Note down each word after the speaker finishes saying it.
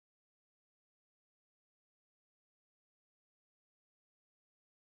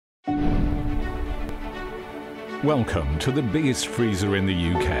Welcome to the biggest freezer in the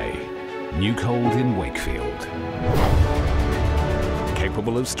UK, NewCold in Wakefield.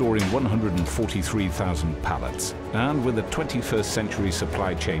 Capable of storing 143,000 pallets, and with a 21st century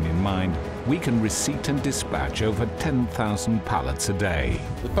supply chain in mind, we can receipt and dispatch over 10,000 pallets a day.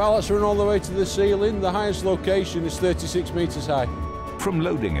 The pallets run all the way to the ceiling. The highest location is 36 metres high. From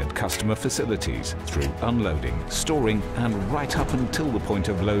loading at customer facilities, through unloading, storing, and right up until the point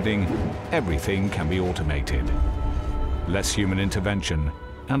of loading, everything can be automated. Less human intervention,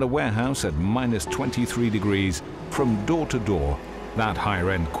 and a warehouse at -23 degrees from door to door. That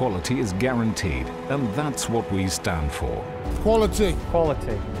higher-end quality is guaranteed, and that's what we stand for. Quality.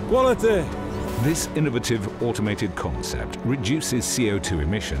 Quality. Quality. This innovative automated concept reduces CO2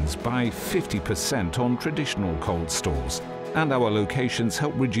 emissions by 50% on traditional cold stores, and our locations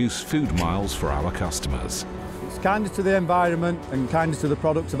help reduce food miles for our customers. It's kinder to the environment and kinder to the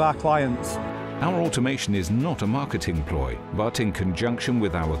products of our clients. Our automation is not a marketing ploy, but in conjunction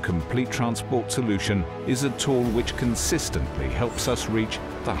with our complete transport solution is a tool which consistently helps us reach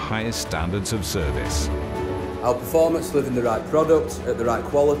the highest standards of service. Our performance delivering the right product, at the right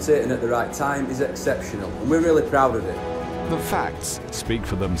quality and at the right time is exceptional, and we're really proud of it. The facts speak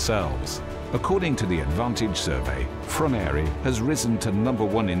for themselves. According to the Advantage survey, Froneri has risen to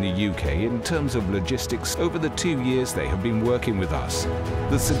 #1 in the UK in terms of logistics over the 2 years they have been working with us.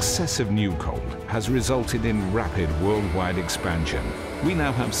 The success of NewCold has resulted in rapid worldwide expansion. We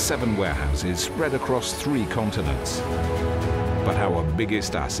now have 7 warehouses spread across 3 continents. But our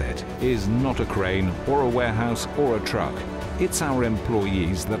biggest asset is not a crane or a warehouse or a truck. It's our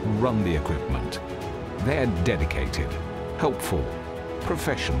employees that run the equipment. They're dedicated, helpful,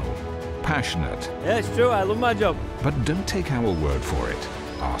 professional, passionate. Yeah, it's true, I love my job. But don't take our word for it.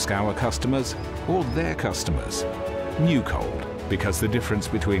 Ask our customers or their customers. NewCold, because the difference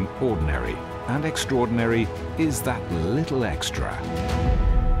between ordinary and extraordinary is that little extra.